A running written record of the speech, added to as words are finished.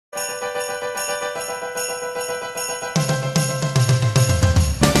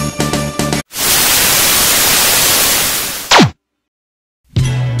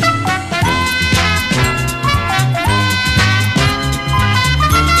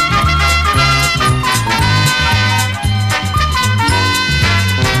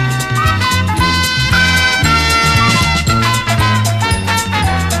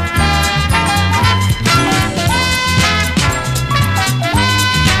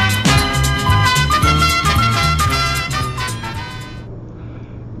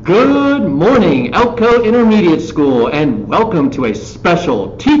Good morning, Elko Intermediate School, and welcome to a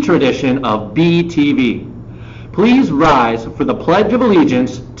special teacher edition of BTV. Please rise for the Pledge of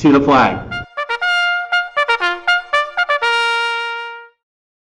Allegiance to the flag.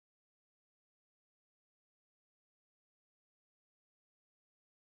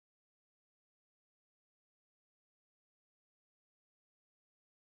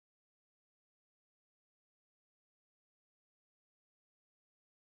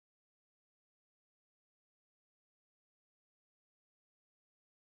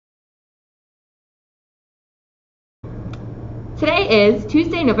 Today is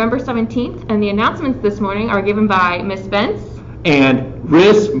Tuesday, November 17th, and the announcements this morning are given by Miss Spence And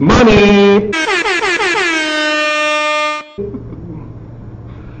Risk Money!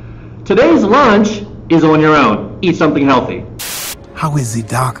 Today's lunch is on your own. Eat something healthy. How is he,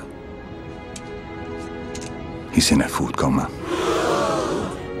 Doc? He's in a food coma.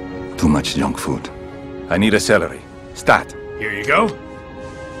 Too much junk food. I need a celery. Stat. Here you go.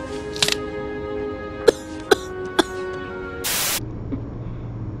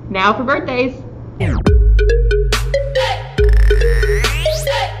 Now for birthdays.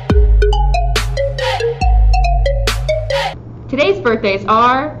 Today's birthdays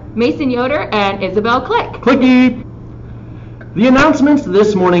are Mason Yoder and Isabel Click. Clicky! The announcements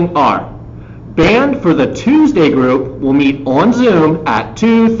this morning are: band for the Tuesday group will meet on Zoom at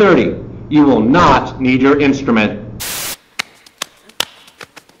 2:30. You will not need your instrument.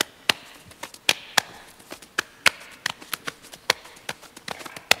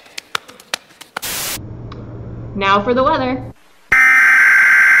 Now for the weather.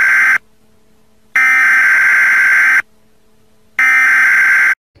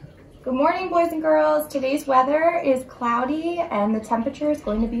 Good morning, boys and girls. Today's weather is cloudy and the temperature is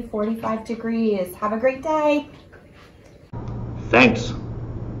going to be 45 degrees. Have a great day. Thanks.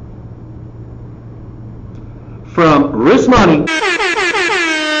 From Risk Money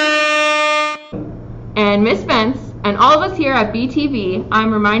And Miss Spence and all of us here at BTV,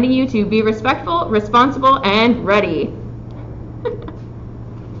 I'm reminding you to be respectful, responsible, and ready.